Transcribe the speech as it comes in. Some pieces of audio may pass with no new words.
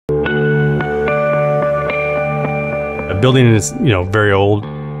building is, very old.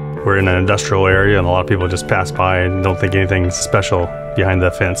 We're in an industrial area, and a lot of people just pass by and don't think anything's special behind the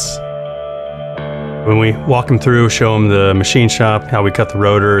fence. When we walk them through, show them the machine shop, how we cut the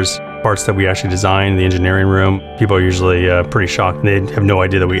rotors, parts that we actually design in the engineering room, people are usually pretty shocked. They have no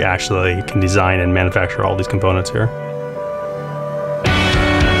idea that we actually can design and manufacture all these components here.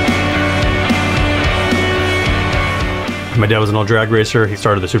 My dad was an old drag racer. He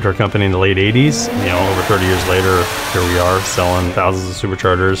started the supercharger company in the late 80s. Over 30 years later, here we are selling thousands of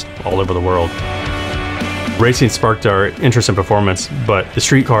superchargers all over the world. Racing sparked our interest in performance, but the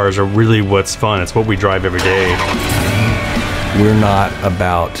street cars are really what's fun. It's what we drive every day. We're not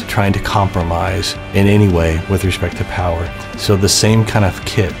about trying to compromise in any way with respect to power. So the same kind of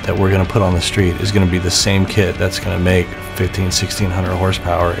kit that we're going to put on the street is going to be the same kit that's going to make 1,1600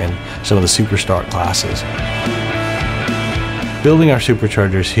 horsepower in some of the superstock classes. Building our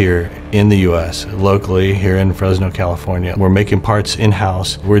superchargers here in the US, locally here in Fresno, California, we're making parts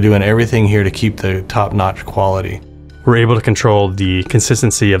in-house. We're doing everything here to keep the top-notch quality. We're able to control the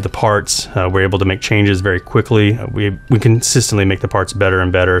consistency of the parts. We're able to make changes very quickly. We consistently make the parts better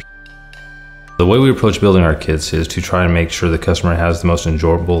and better. The way we approach building our kits is to try and make sure the customer has the most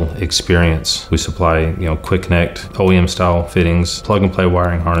enjoyable experience. We supply, quick connect, OEM style fittings, plug and play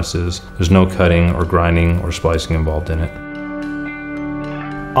wiring harnesses. There's no cutting or grinding or splicing involved in it.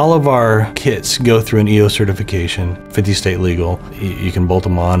 All of our kits go through an EO certification, 50 state legal. You can bolt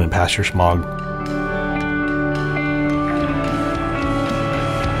them on and pass your smog.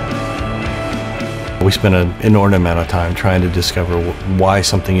 We spend an inordinate amount of time trying to discover why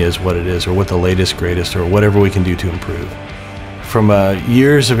something is what it is, or what the latest, greatest, or whatever we can do to improve. From a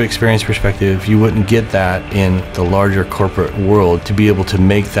years of experience perspective, you wouldn't get that in the larger corporate world, to be able to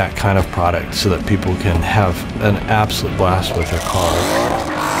make that kind of product so that people can have an absolute blast with their car.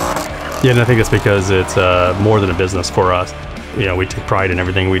 Yeah, and I think it's because it's more than a business for us. We take pride in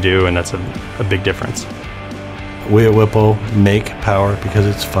everything we do, and that's a big difference. We at Whipple make power because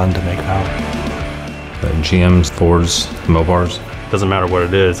it's fun to make power. GMs, Fords, Mopars. Doesn't matter what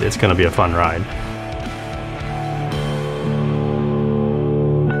it is, it's going to be a fun ride.